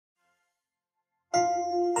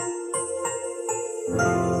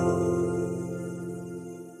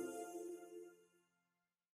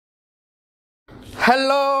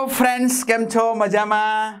Hello friends, કેમ છો?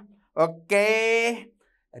 મજામાં? ઓકે,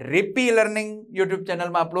 રીપી લર્નિંગ યુટ્યુબ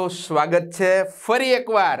ચેનલમાં આપણું સ્વાગત છે ફરી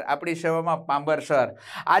એકવાર આપણી સેવામાં પાંભર સર.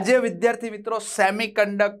 આજે વિદ્યાર્થી મિત્રો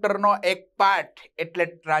સેમિકન્ડક્ટરનો એક પાર્ટ એટલે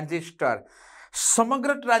ટ્રાન્ઝિસ્ટર,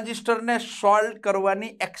 સમગ્ર ટ્રાન્ઝિસ્ટરને સોલ્વ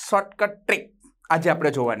કરવાની એક શોર્ટકટ ટ્રીક આજે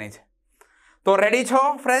આપણે જોવાની છે. તો રેડી છો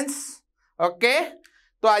ફ્રેન્ડ્સ? ઓકે,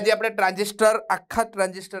 તો આજે આપણે આખા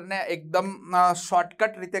ટ્રાન્ઝિસ્ટરને એકદમ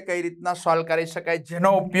શોર્ટકટ રીતે કઈ રીતના સોલ્વ કરી શકાય,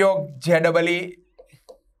 જેનો ઉપયોગ JEE,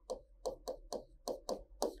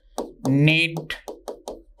 નીટ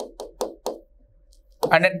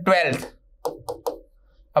અને 12th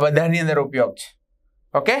આ બધાની અંદર ઉપયોગ છે.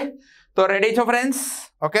 ઓકે, તો રેડી છો ફ્રેન્ડ્સ?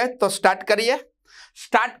 ઓકે, તો સ્ટાર્ટ કરીએ.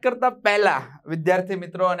 સ્ટાર્ટ કરતા પહેલા વિદ્યાર્થી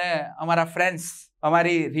મિત્રો અને અમારા ફ્રેન્ડ્સ,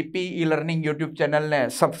 અમારી રીપી ઈ લર્નિંગ યુટ્યુબ ચેનલને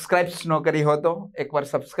સબસ્ક્રાઇબ ન કરી હો તો એકવાર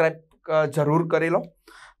સબસ્ક્રાઇબ જરૂર કરી લો.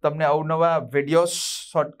 તમને અવનવા વિડીયોઝ,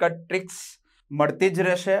 શોર્ટકટ ટ્રિક્સ મળતી જ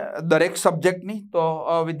રહેશે દરેક સબ્જેક્ટની. તો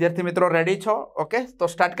વિદ્યાર્થી મિત્રો રેડી છો? ઓકે, તો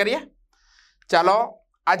સ્ટાર્ટ કરીએ. ચાલો,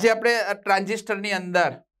 આજે આપણે ટ્રાન્ઝિસ્ટરની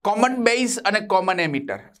અંદર કોમન બેઝ અને કોમન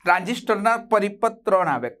એમિટર, ટ્રાન્ઝિસ્ટરના પરિપથ 3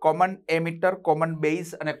 આવે: કોમન એમિટર, કોમન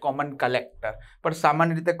બેઝ અને કોમન કલેક્ટર. પણ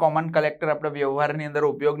સામાન્ય રીતે કોમન કલેક્ટર આપણે વ્યવહારની અંદર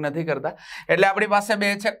ઉપયોગ નથી કરતા, એટલે આપણી પાસે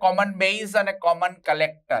બે છે, કોમન બેઝ અને કોમન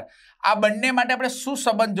કલેક્ટર. આ બંને માટે આપણે શું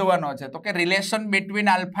સંબંધ જોવાનો છે? તો કે relation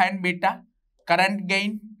between alpha and beta, current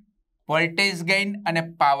gain, voltage gain અને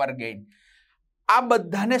પાવર ગેઇન. આ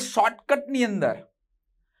બધાને શોર્ટકટની અંદર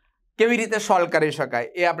કેવી રીતે સોલ્વ કરી શકાય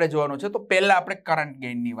એ આપણે જોવાનું છે. તો પહેલા આપણે કરંટ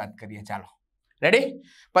ગેઇનની વાત કરીએ. ચાલો, રેડી?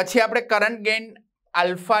 પછી આપણે કરંટ ગેઇન,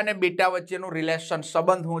 આલ્ફા અને બીટા વચ્ચેનું રિલેશન,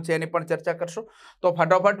 સંબંધ શું છે એની પણ ચર્ચા કરશું. તો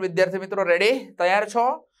ફટાફટ વિદ્યાર્થી મિત્રો રેડી? તૈયાર છો?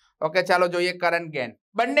 ઓકે, ચાલો જોઈએ કરંટ ગેઇન.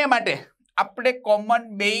 બંને માટે આપણે કોમન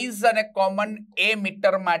બેઝ અને કોમન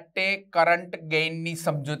એમીટર માટે કરંટ ગેઇનની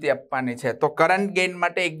સમજૂતી આપવાની છે. તો કરંટ ગેઇન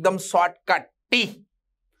માટે એકદમ શોર્ટકટ ટી.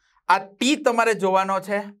 આ ટી તમારે જોવાનો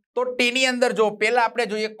છે. તો ટી ની અંદર જો પહેલા આપણે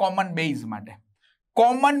જોઈએ કોમન બેઝ માટે.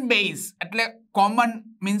 કોમન બેઝ એટલે કોમન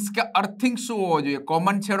મીન્સ કે અર્થિંગ શું હોવો જોઈએ?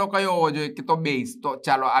 કોમન છેડો કયો હોવો જોઈએ? કે તો બેઝ. તો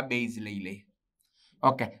ચાલો આ બેઝ લઈ લઈએ.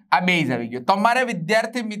 ઓકે, આ બેઝ આવી ગયો. તમારે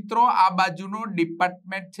વિદ્યાર્થી મિત્રો આ બાજુનો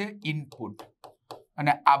ડિપાર્ટમેન્ટ છે ઇનપુટ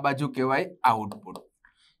અને આ બાજુ કહેવાય આઉટપુટ.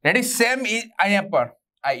 રેડી? સેમ અહીંયા પણ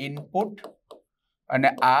આ ઇનપુટ અને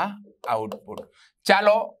આ આઉટપુટ.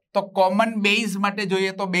 ચાલો, તો કોમન બેઝ માટે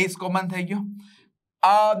જોઈએ તો બેઝ કોમન થઈ ગયો.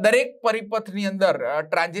 દરેક પરિપથની અંદર,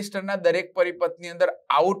 ટ્રાન્ઝિસ્ટરના દરેક પરિપથની અંદર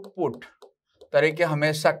આઉટપુટ તરીકે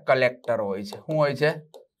હંમેશા કલેક્ટર હોય છે. શું હોય છે?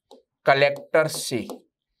 Collector C.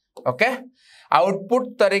 ઓકે, આઉટપુટ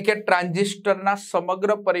તરીકે ટ્રાન્ઝિસ્ટરના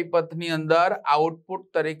સમગ્ર પરિપથની અંદર આઉટપુટ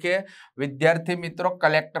તરીકે વિદ્યાર્થી મિત્રો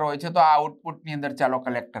કલેક્ટર હોય છે. તો આ આઉટપુટની અંદર ચાલો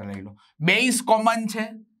કલેક્ટર લઈ લો. બેઝ કોમન છે,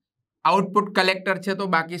 આઉટપુટ કલેક્ટર છે, તો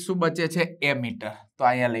બાકી શું બચે છે? એમીટર. તો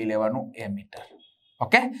અહીંયા લઈ લેવાનું એમીટર.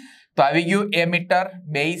 ઓકે, તો આવી ગયું એમીટર,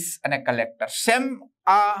 બેઝ અને કલેક્ટર. સેમ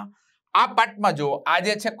આ પાર્ટમાં જુઓ, આ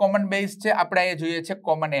જે છે કોમન બેઝ છે, આપણે અહીંયા જોઈએ છે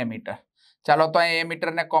કોમન એમીટર. ચાલો, તો અહીંયા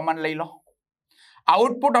એમીટરને કોમન લઈ લો.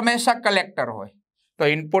 આઉટપુટ હંમેશા કલેક્ટર હોય, તો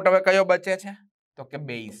ઇનપુટ હવે કયો બચે છે? તો કે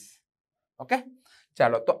બેઝ. ઓકે,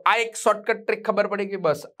 ચાલો, તો આ એક શોર્ટકટ ટ્રીક ખબર પડી ગઈ.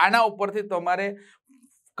 બસ આના ઉપરથી તમારે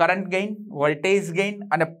કરંટ ગેઇન, વોલ્ટેજ ગેઇન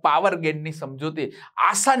અને પાવર ગેઇનની સમજૂતી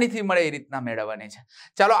આસાનીથી મળે એ રીતના મેળવવાની છે.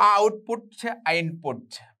 ચાલો, આ આઉટપુટ છે, આ ઇનપુટ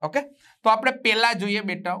છે. ઓકે, તો આપણે પહેલા જોઈએ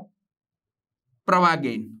બેટા પ્રવાહ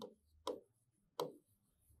ગેઇન,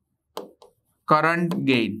 કરંટ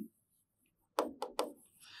ગેઇન.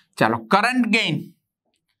 ચાલો, કરંટ ગેઇન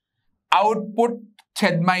આઉટપુટ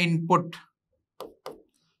છેદમાં ઇનપુટ,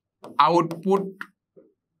 આઉટપુટ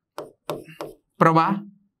પ્રવાહ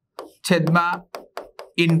છેદમાં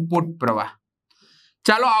ઇનપુટ પ્રવાહ.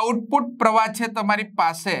 ચાલો, આઉટપુટ પ્રવાહ છે તમારી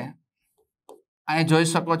પાસે, અહીં જોઈ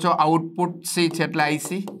શકો છો આઉટપુટ સી છે એટલે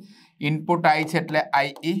આઈસી, ઇનપુટ આઈ છે એટલે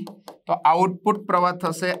આઈ. તો આઉટપુટ પ્રવાહ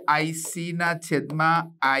થશે આઈસી ના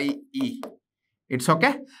છેદમાં આઈ. It's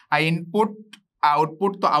okay. આ ઇનપુટ,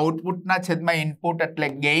 આઉટપુટ, તો આઉટપુટના છેદમાં ઇનપુટ એટલે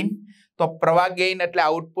ગેઇન. તો પ્રવાહ ગેઇન એટલે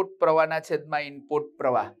આઉટપુટ પ્રવાહના છેદમાં ઇનપુટ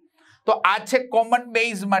પ્રવાહ. તો આ છે કોમન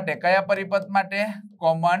બેઝ માટે. કયા પરિપથ માટે?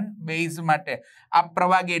 કોમન બેઝ માટે. આ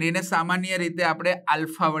પ્રવાહ ગેઇન, એને સામાન્ય રીતે આપણે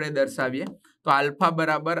આલ્ફા વડે દર્શાવીએ. તો આલ્ફા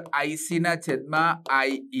બરાબર આઈસી ના છેદમાં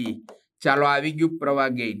આઈ. ચાલો, આવી ગયું પ્રવાહ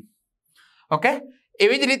ગેઇન. ઓકે,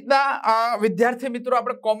 એવી જ રીતના વિદ્યાર્થી મિત્રો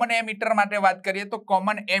આપણે કોમન એમીટર માટે વાત કરીએ. તો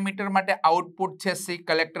કોમન એમીટર માટે આઉટપુટ છે સી,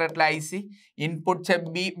 કલેક્ટર એટલે આઈસી, ઇનપુટ છે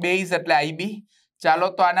બી, બેઝ એટલે આઈબી. ચાલો,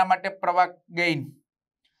 તો આના માટે પ્રવાહ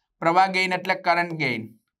ગેઇન એટલે current gain,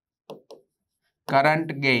 current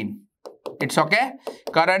gain. It's okay.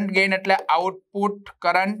 Current gain એટલે આઉટપુટ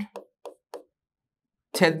કરંટ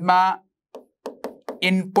છેદમાં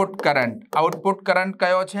ઇનપુટ કરંટ. આઉટપુટ કરંટ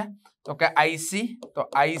કયો છે તો કે આઈસી, તો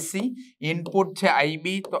આઈસી. ઇનપુટ છે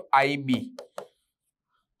આઈબી, તો આઈબી.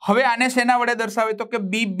 હવે આને શેના વડે દર્શાવે તો કે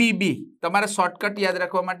બીબીબી. તમારે શોર્ટકટ યાદ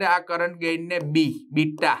રાખવા માટે આ કરંટ ગેઇન ને બી,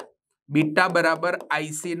 બીટા, બીટા બરાબર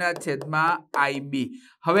આઈસી ના છેદમાં આઈબી.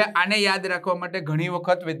 હવે આને યાદ રાખવા માટે ઘણી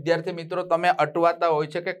વખત વિદ્યાર્થી મિત્રો તમે અટવાતા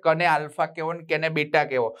હોય છે કે કને આલ્ફા કહેવો ને કેને બીટા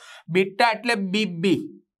કહેવો. બીટા એટલે બીબી,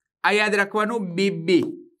 આ યાદ રાખવાનું, બીબી.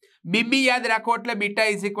 બીબી યાદ રાખો એટલે beta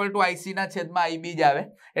is equal to IC ના છેદમાં આઈબી જ આવે.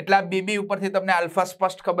 એટલે આ બીબી ઉપરથી તમને આલ્ફા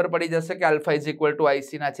સ્પષ્ટ ખબર પડી જશે કે alpha is equal to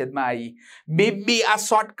IC ના છેદમાં આઈ. બીબી આ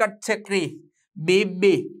શોર્ટકટ છે ક્રી,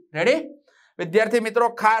 બીબી. રેડી વિદ્યાર્થી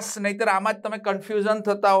મિત્રો? ખાસ નહીતર આમાં જ તમે કન્ફ્યુઝન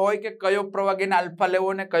થતા હોય કે કયો પ્રવાહ ગેઇન આલ્ફા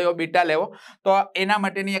લેવો ને કયો બીટા લેવો, તો એના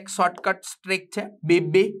માટેની એક શોર્ટકટ ટ્રીક છે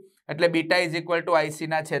બીબી. એટલે beta is equal to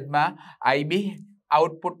IC ના છેદમાં આઈબી,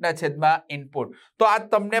 આઉટપુટના છેદમાં ઇનપુટ. તો આ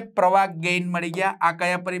તમને પ્રવાહ ગેઇન મળી ગયા. આ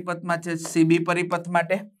કયા પરિપથમાં છે? સીબી પરિપથ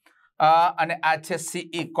માટે, અને આ છે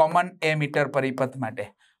સીઈ કોમન એમીટર પરિપથ માટે.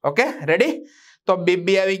 Okay ready? તો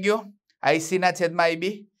બીબી આવી ગયો, આઈસી ના છેદમાં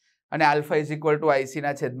આઈબી, અને alpha is equal to IC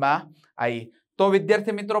ના છેદમાં આઈ. તો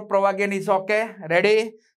વિદ્યાર્થી મિત્રો પ્રવાહ ગેઇન ઇઝ ઓકે. રેડી?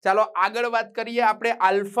 ચાલો આગળ વાત કરીએ આપણે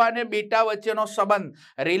આલ્ફા અને બીટા વચ્ચેનો સંબંધ,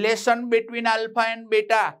 relation between alpha and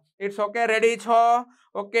beta. It's okay. Ready છો?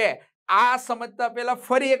 ઓકે. આ સમજતા પહેલા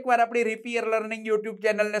ફરી એકવાર આપણી રીપી લર્નિંગ યુટ્યુબ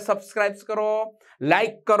ચેનલને સબસ્ક્રાઇબ કરો,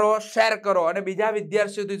 લાઈક કરો, શેર કરો, અને બીજા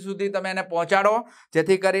વિદ્યાર્થીઓ સુધી તમે એને પહોંચાડો,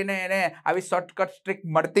 જેથી કરીને એને આવી શોર્ટકટ ટ્રીક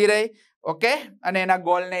મળતી રહે. ઓકે, અને એના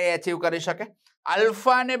ગોલને એ અચીવ કરી શકે.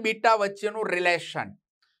 આલ્ફા અને બીટા વચ્ચેનું રિલેશન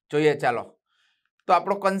જોઈએ. ચાલો, તો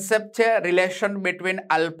આપણો કોન્સેપ્ટ છે relation between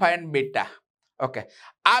alpha and beta. Okay,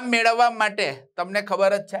 આ મેળવવા માટે તમને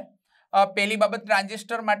ખબર જ છે, પહેલી બાબત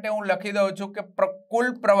ટ્રાન્ઝિસ્ટર માટે હું લખી દઉં છું કે કુલ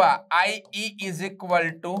પ્રવાહ IE is equal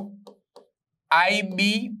to IB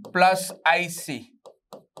plus IC.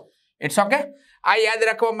 It's okay. આ યાદ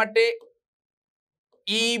રાખવા માટે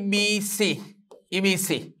EBC.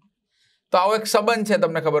 તો આવો એક સંબંધ છે,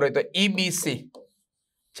 તમને ખબર હોય તો EBC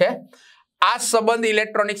છે. આ સંબંધ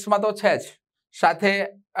ઇલેક્ટ્રોનિક્સમાં તો છે જ, સાથે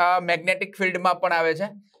મેગ્નેટિક ફિલ્ડમાં પણ આવે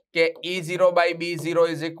છે કે E0 by B0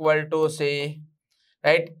 is equal to C.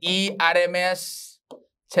 Right? E RMS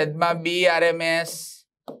છેદમાં B RMS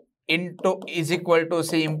into is equal to C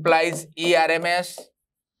implies E RMS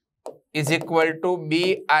is equal to B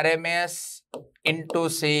RMS into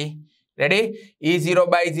C. Ready? E0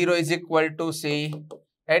 by 0 is equal to C.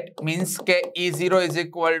 Right? Means કે E0 is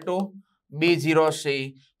equal to B0 C.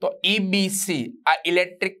 તો EBC આ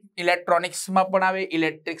ઇલેક્ટ્રોનિક્સમાં પણ આવે,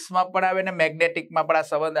 ઇલેક્ટ્રિક્સમાં પણ આવે, અને મેગ્નેટિકમાં પણ આ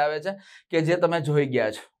સંબંધ આવે છે કે જે તમે જોઈ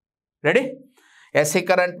ગયા છો. રેડી? એસી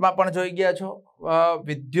કરંટમાં પણ જોઈ ગયા છો.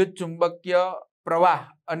 વિદ્યુત ચુંબકીય પ્રવાહ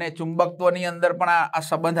અને ચુંબકત્વની અંદર પણ આ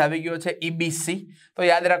સંબંધ આવી ગયો છે EBC. તો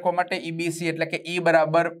યાદ રાખવા માટે EBC એટલે કે E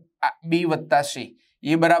બરાબર B વત્તા C.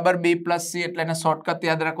 E બરાબર B પ્લસ C એટલે એને શોર્ટકટ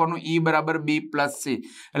યાદ રાખવાનું, E બરાબર B પ્લસ C.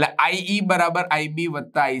 એટલે IE બરાબર IB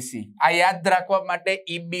વત્તા IC. આ યાદ રાખવા માટે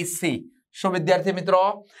EBC. શું વિદ્યાર્થી મિત્રો?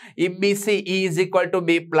 EBC E is equal to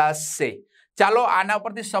B plus C. ચાલો આના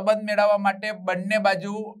પરથી સંબંધ મેળવવા માટે બંને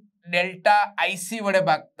બાજુ ડેલ્ટા આઈસી વડે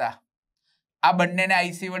ભાગતા, આ બંનેને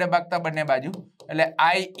આઈસી વડે ભાગતા બંને બાજુ, એટલે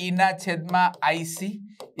IE ના છેદમાં IC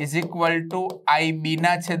is equal to IB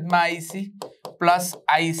ના છેદમાં IC પ્લસ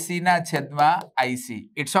IC ના છેદમાં IC.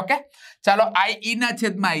 It's okay. ચાલો IE ના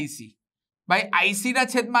છેદમાં IC, ભાઈ IC ના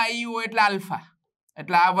છેદમાં IE હોય એટલે આલ્ફા,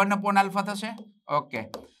 એટલે આ 1 upon આલ્ફા થશે. ઓકે.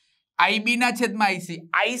 IB ના છેદમાં IC,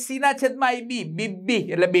 IC ના છેદમાં IB, BB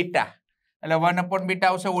એટલે બીટા, એટલે 1 upon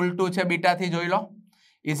બીટા આવશે. ઉલટું છે, બીટાથી જોઈ લો.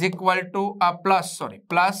 Is equal to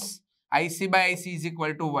plus IC by IC is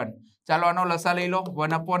equal to 1. ચાલો આનો લસા લઈ લો.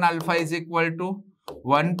 1 upon alpha is equal to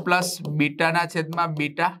 1 plus બીટાના છેદમાં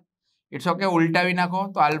બીટા. It's okay. ઉલટાવી નાખો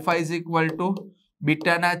તો આલ્ફા ઇઝ ઇક્વલ ટુ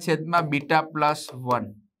બીટાના છેદમાં બીટા પ્લસ 1.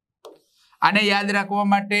 આને યાદ રાખવા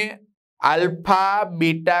માટે अल्फा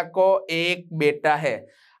बीटा को एक बेटा है।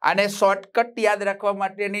 आने शॉर्टकट याद रखवा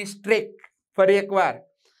माटेनी स्ट्रिक फरी एक बार,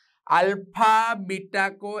 अल्फा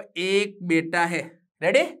बीटा को एक बेटा है।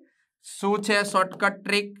 रेडी? शू छे शॉर्टकट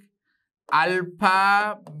ट्रिक?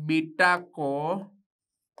 अल्फा बीटा को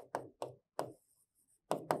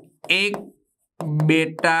एक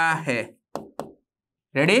बेटा है।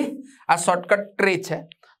 रेडी? आ शॉर्टकट ट्रिक है।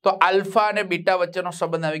 तो अल्फा और बीटा वच्चेनो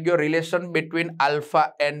संबंध आवी गयो, relation between alpha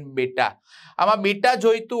and beta. आमा बीटा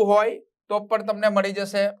जोईतुं होय तो पण तमने मळी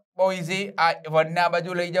जशे, बहुत इजी। आ 1 ने आ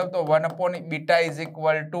बाजू लई जाओ तो 1 upon beta is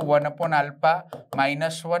equal to 1 upon alpha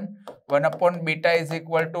minus 1, 1 upon beta is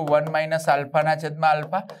equal to 1 minus alpha ना छेदमां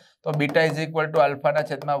अल्फा, तो beta is equal to alpha ना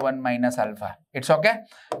छेदमां 1 माइनस अल्फा। It's okay.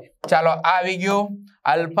 चलो आ आवी गयो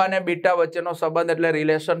अल्फा ने बीटा वच्चेनो संबंध, एटले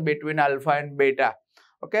relation between alpha and beta.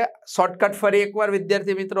 Okay shortcut फरी एक बार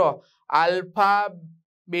विद्यार्थी मित्रों अल्फा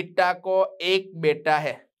बीटा को एक बेटा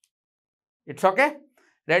है इट्स ओके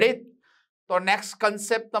रेडी तो नेक्स्ट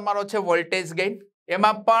कॉन्सेप्ट तमारो छे वोल्टेज गेन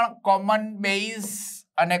एमां पण कॉमन बेज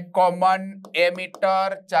अने कॉमन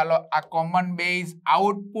एमीटर चालो आ कॉमन बेज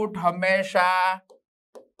आउटपुट हमेशा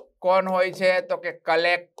कोण होय छे तो के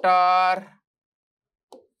कलेक्टर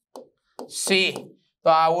सी तो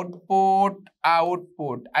आउटपुट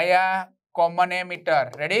आउटपुट आया कॉमन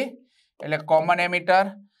एमीटर रेडी એટલે कॉमन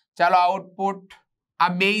एमीटर ચાલો आउटपुट आ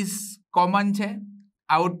बेस कॉमन छे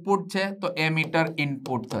आउटपुट छे तो एमीटर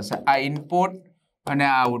इनपुट थशे आ इनपुट અને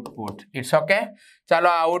આ આઉટપુટ ઇટ્સ ઓકે ચાલો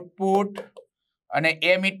આઉટપુટ અને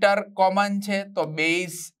એમીટર કોમન છે તો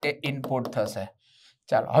બેઝ એ ઇનપુટ થશે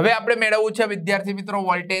ચાલો હવે આપણે મેળવવું છે વિદ્યાર્થી મિત્રો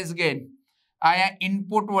વોલ્ટેજ ગેઇન આયા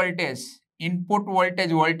ઇનપુટ વોલ્ટેજ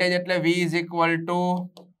એટલે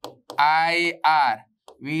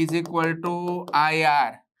V is equal to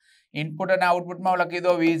IR input અને આઉટપુટમાં લખી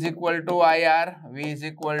દો V is equal to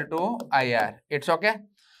IR it's okay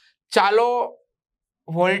ચાલો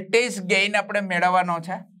वोल्टेज गेन अपने मेळवવાનો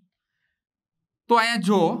છે તો અહીંયા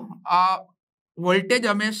જો આ વોલ્ટેજ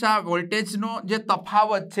હંમેશા વોલ્ટેજનો જે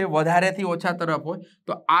તફાવત છે વધારેથી ઓછા તરફ હોય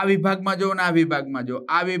તો આ વિભાગમાં જો અને આ વિભાગમાં જો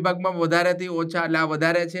આ વિભાગમાં વધારેથી ઓછા એટલે આ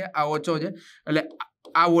વધારે છે આ ઓછો છે એટલે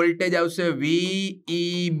આ વોલ્ટેજ આવશે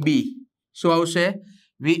VEB શું આવશે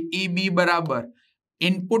VEB બરાબર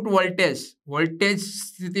इनपुट वोल्टेज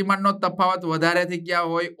स्थितिमानનો તફાવત વધારેથી ક્યાં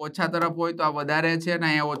હોય ઓછા તરફ હોય તો આ વધારે છે અને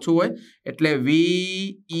અહીંયા ઓછું હોય એટલે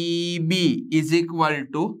VEB is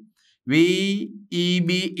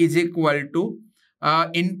equal to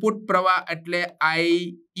input પ્રવાહ એટલે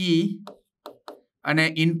IE અને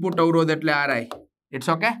ઇનપુટ અવરોધ એટલે RI ઇટ્સ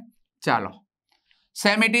ઓકે ચાલો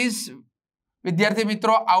સેમ ઇટ ઇઝ વિદ્યાર્થી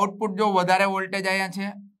મિત્રો આઉટપુટ જો વધારે વોલ્ટેજ અહીંયા છે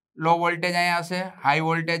લો વોલ્ટેજ અહીંયા હશે હાઈ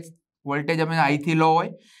वोल्टेज हमें हाई थी लो होय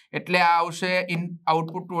एटले आ आवशे इन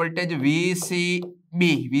output voltage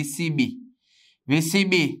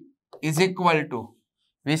VCB is equal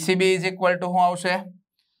to हूँ आवशे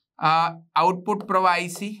आउटपुट प्रवाह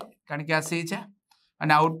IC कारण के आ C छे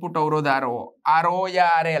अने आउटपुट अवरोध RO या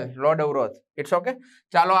RL लोड अवरोध इट्स ओके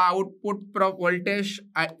चालो आउटपुट वोल्टेज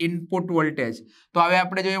इनपुट वोल्टेज तो हवे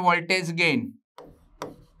आपणे जोईए voltage gain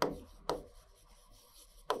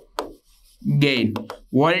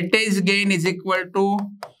voltage gain is equal two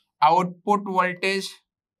output voltage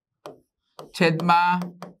छेदमा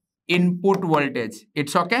input voltage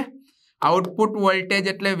it's okay output voltage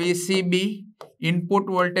एटले VCB इनपुट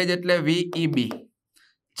वोल्टेज एटले VEB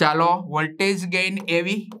चालो वोल्टेज गेन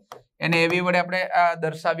एवी एने एवी वडे आपणे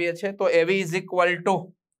दर्शावीए छे तो एवी is equal to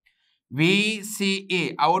VCE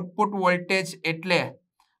output voltage एटले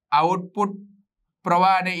आउटपुट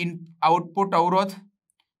प्रवाह अने आउटपुट अवरोध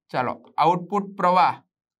चलो आउटपुट प्रवाह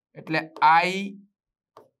एटले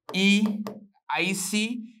IC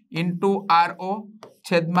into RO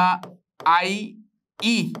छेदमा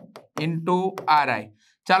IE into RI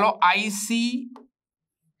चलो IC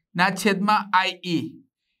ना छेदमा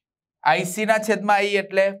IC ना छेदमा IE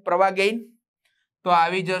एटले प्रवाह गेन तो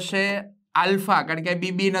आवी जशे अल्फा कारण के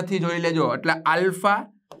बीबी नथी जोई लेजो एटले अल्फा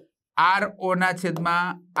RO ना छेदमा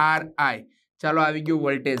RI ચાલો આવી ગયું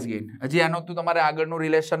વોલ્ટેજ ગેઇન હજી આનો તો તમારે આગળનું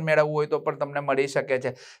રિલેશન મેળવવું હોય તો પણ તમને મળી શકે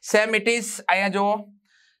છે સેમ ઇટ ઇઝ અહીંયા જો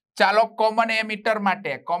ચાલો કોમન એમીટર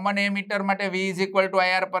માટે V is equal to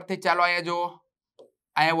IR પરથી ચાલો અહીંયા જો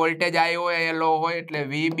અહીંયા વોલ્ટેજ હાઈ હોય અહીંયા લો હોય એટલે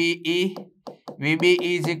VBE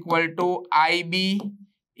is equal to IB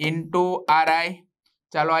into RI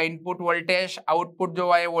ચાલો આ ઇનપુટ વોલ્ટેજ આઉટપુટ જો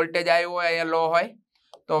અહીંયા વોલ્ટેજ હાઈ હોય અહીંયા લો હોય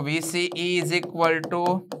तो VCE is equal to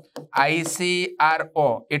ICRO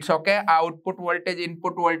it's okay output voltage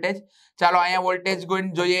input voltage चलो अहींया वोल्टेज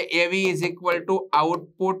गेन जोईए AV is equal to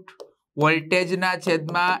output voltage ना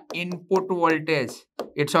छेदमा इनपुट वोल्टेज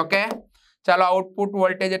इट्स ओके चलो आउटपुट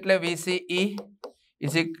वोल्टेज एटले VCE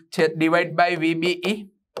is divide by VBE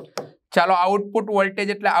चलो आउटपुट वोल्टेज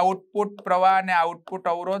एटले output प्रवाह अने आउटपुट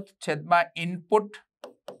अवरोध छेदमा इनपुट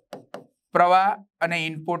प्रवाह अने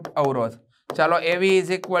इनपुट अवरोध चलो AV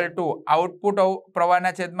is equal to output प्रवाह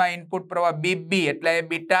ना छेदमा इनपुट प्रवाह BB એટલે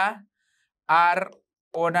बीटा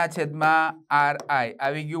RO ना छेदमा RI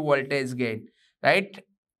આવી ગયું वोल्टेज गेन राइट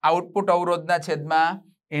आउटपुट अवरोध ना छेदमा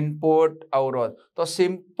इनपुट अवरोध तो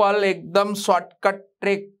सिंपल एकदम शॉर्टकट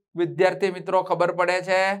ट्रिक विद्यार्थी मित्रों खबर पड़े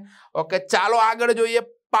छे ओके चालो आगळ जोईए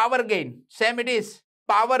power gain same it is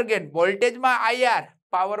power gain voltage में IR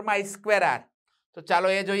पावर में I2R तो चालो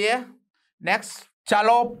ये जोईए नेक्स्ट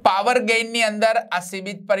ચાલો પાવર ગેઇન ની અંદર આ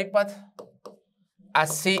સીબીજ પરિપથ આ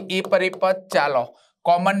CE પરિપથ ચાલો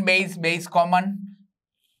કોમન બેઝ કોમન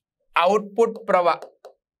આઉટપુટ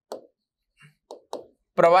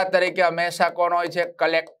પ્રવાહ તરીકે હંમેશા કોણ હોય છે?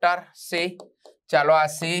 Collector C. ચાલો આ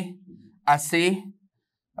સી.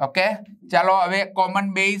 ઓકે, ચાલો હવે કોમન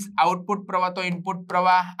બેઝ આઉટપુટ પ્રવાહ તો ઇનપુટ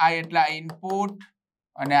પ્રવાહ, આ એટલા ઇનપુટ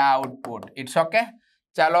અને આ આઉટપુટ. It's okay.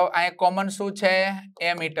 ચાલો અહીંયા કોમન શું છે?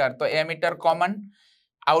 એમીટર. તો એમીટર કોમન.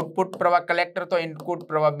 આઉટપુટ પ્રવાહ કલેક્ટર તો ઇનપુટ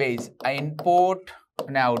પ્રવાહ બેઝ, આ ઇનપુટ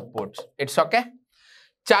અને આઉટપુટ. It's okay.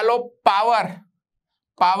 ચાલો power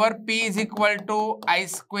P is equal to I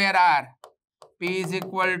square R. P is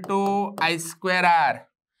equal to I square R.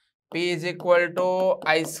 P is equal to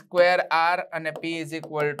I square R અને P is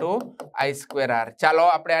equal to I square R. ચાલો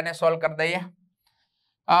આપણે આને solve કરી દઈએ.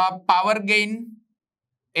 Power gain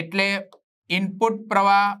એટલે input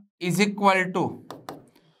પ્રવાહ is equal to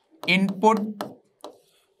input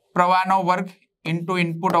પ્રવાહનો વર્ગ ઇન્ટુ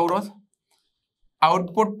ઇનપુટ અવરોધ,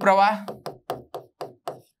 આઉટપુટ પ્રવાહ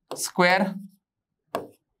સ્ક્વેર.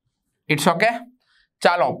 It's okay.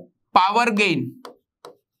 ચાલો પાવર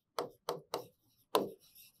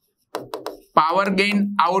ગેઇન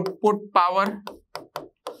આઉટપુટ પાવર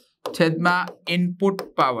છેદમાં ઇનપુટ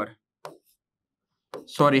પાવર.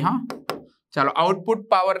 સોરી હા, ચાલો આઉટપુટ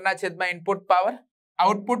પાવર ના છેદમાં ઇનપુટ પાવર.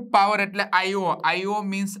 આઉટપુટ પાવર એટલે IO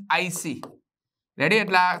મીન્સ IC. રેડી?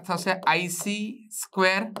 એટલે આ થશે IC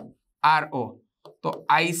સ્ક્વેર RO. તો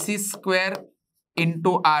IC square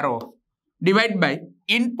into RO divide by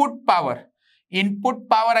input power. Input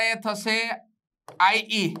power અહીંયા થશે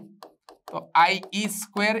IE. તો IE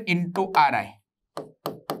square into RI.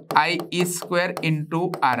 IE square into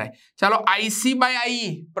RI. ચાલો IC બાય IE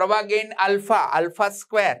પ્રવાહ ગેઇન આલ્ફા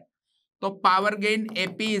સ્ક્વેર. તો power gain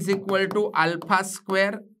AP is equal to alpha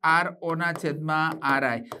square RO ના છેદમાં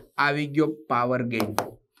RI. આવી ગયો પાવર ગેઇન.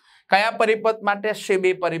 કયા પરિપથ માટે? CB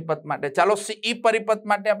પરિપથ માટે. ચાલો CE પરિપથ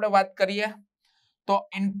માટે આપણે વાત કરીએ તો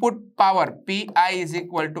input power PI is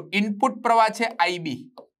equal to input પ્રવાહ છે IB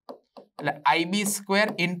એટલે IB સ્ક્વેર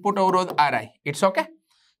ઇનપુટ અવરોધ RI. It's okay.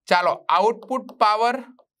 ચાલો આઉટપુટ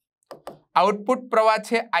પ્રવાહ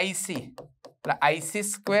છે IC એટલે IC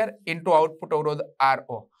સ્ક્વેર ઇન્ટુ આઉટપુટ અવરોધ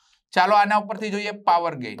RO. ચાલો આના ઉપરથી જોઈએ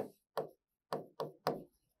પાવર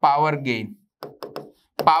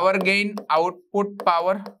ગેઇન આઉટપુટ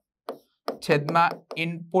પાવર છેદમાં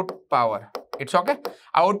input power. It's okay.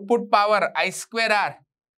 Output power I square R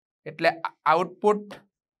એટલે output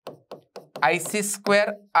IC square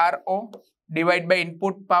RO divide by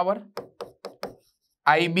input power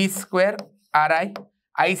IB square RI.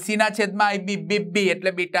 IC ના છેદમાં IB BB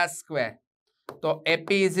એટલે બીટા સ્ક્વેર. તો AP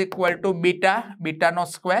is equal to beta no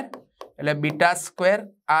square એટલે beta square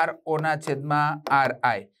RO ના છેદમાં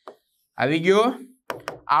RI. આવી ગયો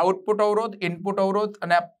આઉટપુટ અવરોધ, ઇનપુટ અવરોધ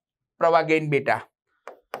અને પ્રવાહ ગેઇન બીટા.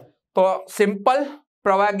 તો સિમ્પલ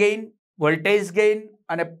પ્રવાહ ગેઇન, વોલ્ટેજ ગેઇન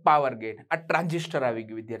અને પાવર ગેઇન. આ ટ્રાન્ઝિસ્ટર આવી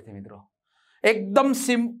ગયું વિદ્યાર્થી મિત્રો. એકદમ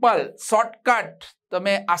સિમ્પલ શોર્ટકટ.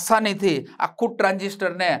 તમે આસાનીથી આખું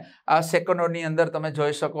ટ્રાન્ઝિસ્ટરને સેકન્ડોની અંદર તમે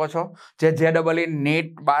જોઈ શકો છો. જે JEE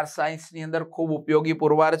નીટ 12 સાયન્સની અંદર ખૂબ ઉપયોગી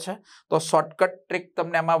પુરવાર છે. તો શોર્ટકટ ટ્રીક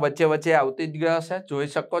તમને આમાં વચ્ચે આવતી જ હશે, જોઈ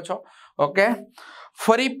શકો છો. ઓકે,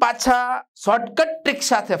 ફરી પાછા શોર્ટકટ ટ્રીક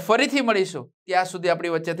સાથે ફરીથી મળીશું. ત્યાં સુધી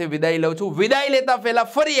આપણી વચ્ચેથી વિદાય લઉં છું. વિદાય લેતા પહેલા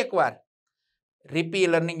ફરી એકવાર રીપી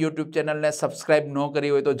લર્નિંગ યુટ્યુબ ચેનલને સબસ્ક્રાઇબ ન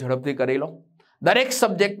કરી હોય તો ઝડપથી કરી લો. દરેક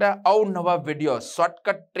સબ્જેક્ટના અવનવા વિડીયો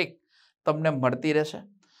શોર્ટકટ ટ્રીક તમને મળતી રહેશે.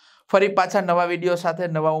 ફરી પાછા નવા વિડીયો સાથે,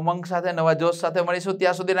 નવા ઉમંગ સાથે, નવા જોશ સાથે મળીશું.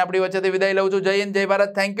 ત્યાં સુધી આપણી વચ્ચેથી વિદાય લઉં છું. જય હિન્દ, જય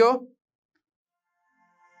ભારત. Thank you.